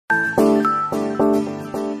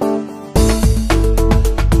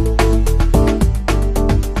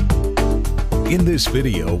In this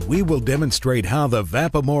video, we will demonstrate how the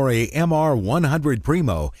Vapamore MR100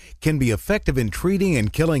 Primo can be effective in treating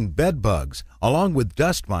and killing bed bugs, along with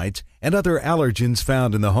dust mites and other allergens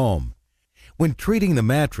found in the home. When treating the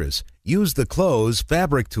mattress, use the close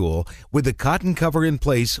fabric tool with the cotton cover in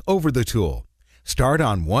place over the tool. Start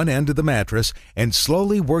on one end of the mattress and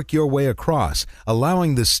slowly work your way across,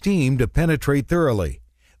 allowing the steam to penetrate thoroughly.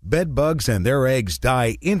 Bed bugs and their eggs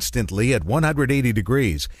die instantly at 180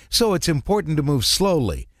 degrees, so it's important to move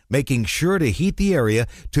slowly, making sure to heat the area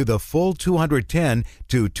to the full 210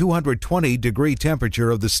 to 220 degree temperature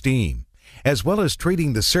of the steam. As well as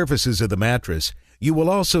treating the surfaces of the mattress, you will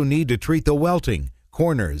also need to treat the welting,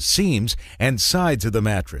 corners, seams, and sides of the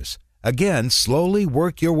mattress. Again, slowly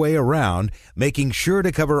work your way around, making sure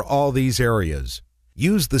to cover all these areas.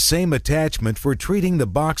 Use the same attachment for treating the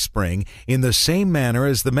box spring in the same manner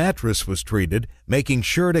as the mattress was treated, making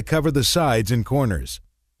sure to cover the sides and corners.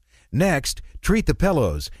 Next, treat the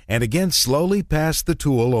pillows and again slowly pass the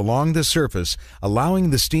tool along the surface,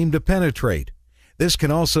 allowing the steam to penetrate. This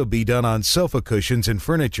can also be done on sofa cushions and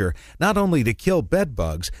furniture, not only to kill bed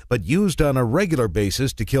bugs, but used on a regular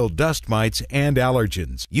basis to kill dust mites and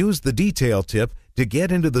allergens. Use the detail tip to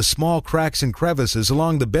get into the small cracks and crevices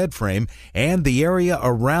along the bed frame and the area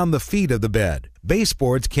around the feet of the bed.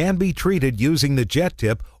 Baseboards can be treated using the jet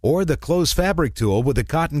tip or the close fabric tool with the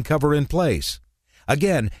cotton cover in place.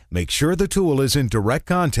 Again, make sure the tool is in direct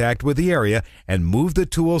contact with the area and move the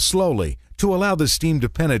tool slowly to allow the steam to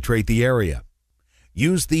penetrate the area.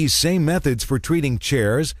 Use these same methods for treating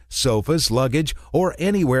chairs, sofas, luggage, or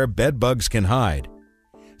anywhere bed bugs can hide.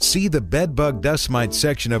 See the bed bug dust mite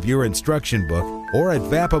section of your instruction book or at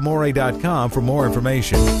vapamore.com for more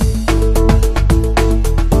information.